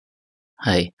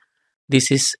Hi,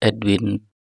 this is Edwin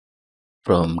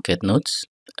from CAD Notes.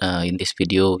 In this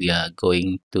video, we are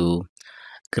going to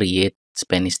create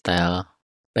Spanish style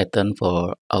pattern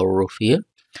for our roof here.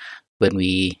 When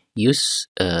we use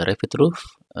Revit roof,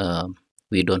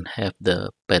 we don't have the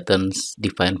patterns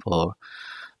defined for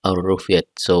our roof yet.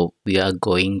 So we are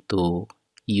going to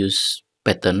use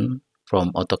pattern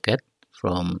from AutoCAD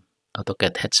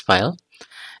heads file,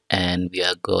 and we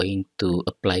are going to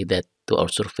apply that to our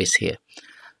surface here.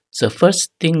 So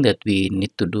first thing that we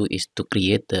need to do is to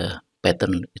create the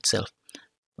pattern itself.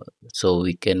 So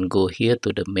we can go here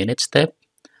to the manage tab,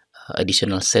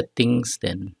 additional settings,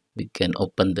 then we can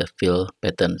open the fill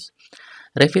patterns.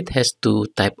 Revit has two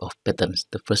type of patterns.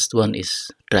 The first one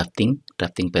is drafting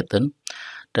pattern.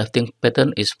 Drafting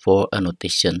pattern is for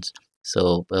annotations.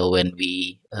 So when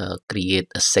we create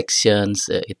a sections,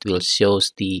 it will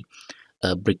shows the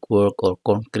brickwork or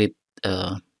concrete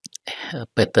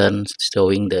patterns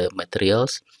showing the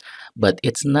materials, but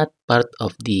it's not part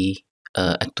of the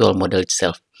actual model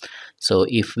itself. So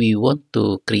if we want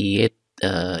to create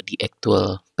the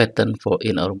actual pattern for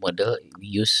in our model, we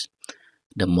use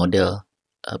the model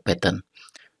pattern.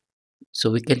 So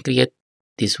we can create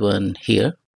this one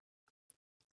here,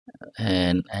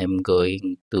 and I'm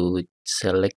going to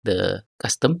select the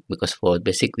custom because for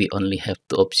basic we only have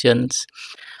two options.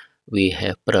 We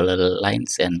have parallel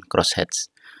lines and crossheads.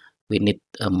 We need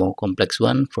a more complex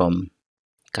one from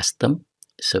custom,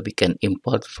 so we can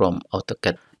import from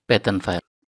AutoCAD pattern file.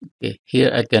 Okay, here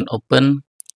I can open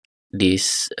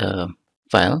this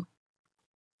file.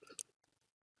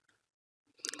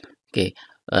 Okay,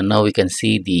 now we can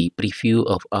see the preview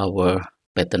of our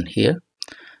pattern here,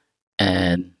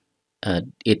 and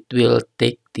it will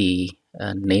take the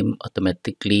name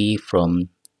automatically from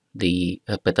the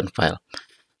pattern file.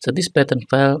 So this pattern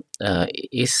file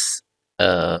is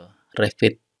a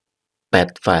Revit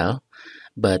path file,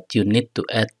 but you need to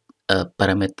add a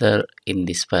parameter in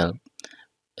this file.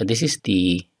 This is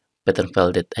the pattern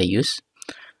file that I use.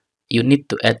 You need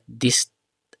to add this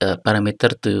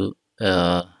parameter to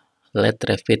let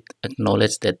Revit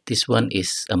acknowledge that this one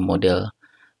is a model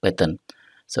pattern.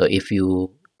 So if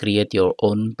you create your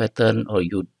own pattern or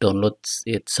you download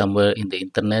it somewhere in the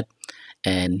internet,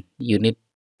 and you need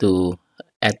to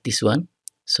add this one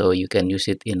so you can use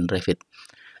it in Revit.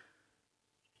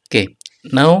 Okay,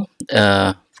 now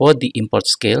for the import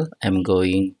scale, I'm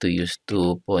going to use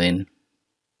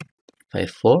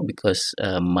 2.54 because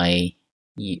my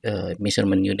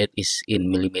measurement unit is in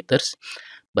millimeters.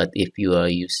 But if you are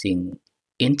using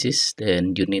inches,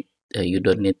 then you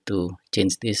don't need to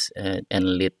change this and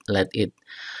let it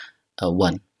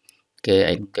 1.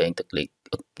 Okay, I'm going to click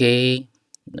OK.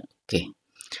 Okay,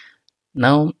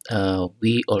 now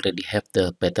we already have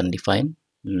the pattern defined.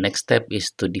 Next step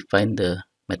is to define the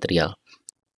material.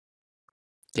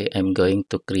 Okay, I'm going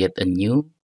to create a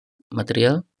new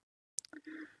material.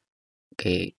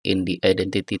 Okay, in the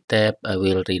identity tab, I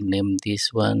will rename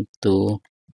this one to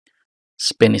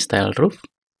Spanish style roof,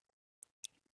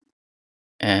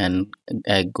 and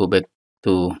I go back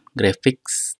to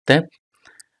graphics tab.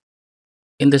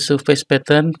 In the surface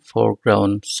pattern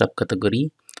foreground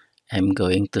subcategory, I'm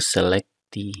going to select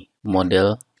the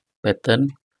model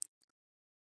pattern,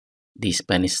 the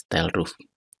Spanish style roof.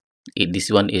 This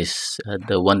one is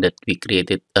the one that we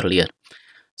created earlier.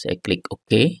 So I click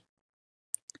OK,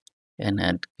 and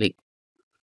I click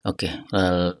OK.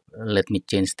 Let me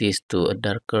change this to a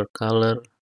darker color.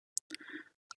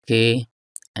 OK,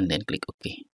 and then click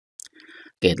OK.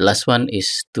 Okay, the last one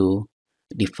is to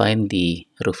define the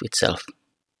roof itself.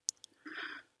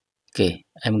 Okay,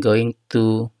 I'm going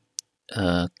to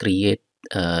create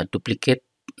duplicate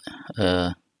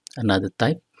another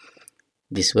type.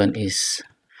 This one is,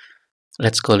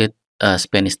 let's call it a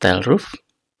Spanish style roof.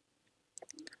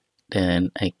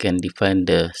 Then I can define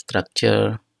the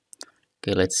structure.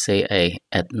 Okay, let's say I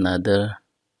add another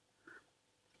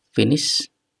finish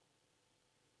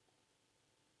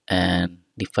and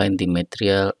define the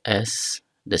material as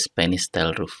the Spanish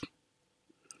style roof.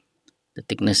 The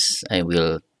thickness I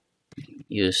will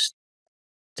use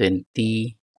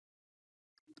 20.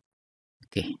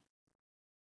 Okay.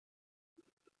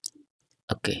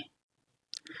 Okay.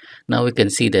 Now we can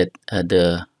see that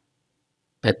the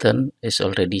pattern is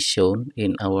already shown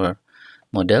in our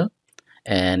model,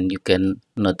 and you can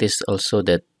notice also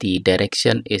that the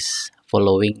direction is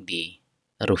following the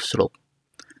roof slope.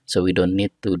 So we don't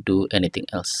need to do anything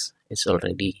else. It's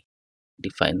already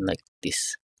defined like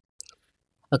this.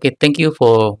 Okay, thank you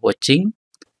for watching.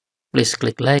 Please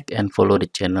click like and follow the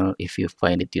channel if you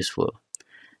find it useful.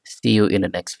 See you in the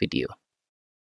next video.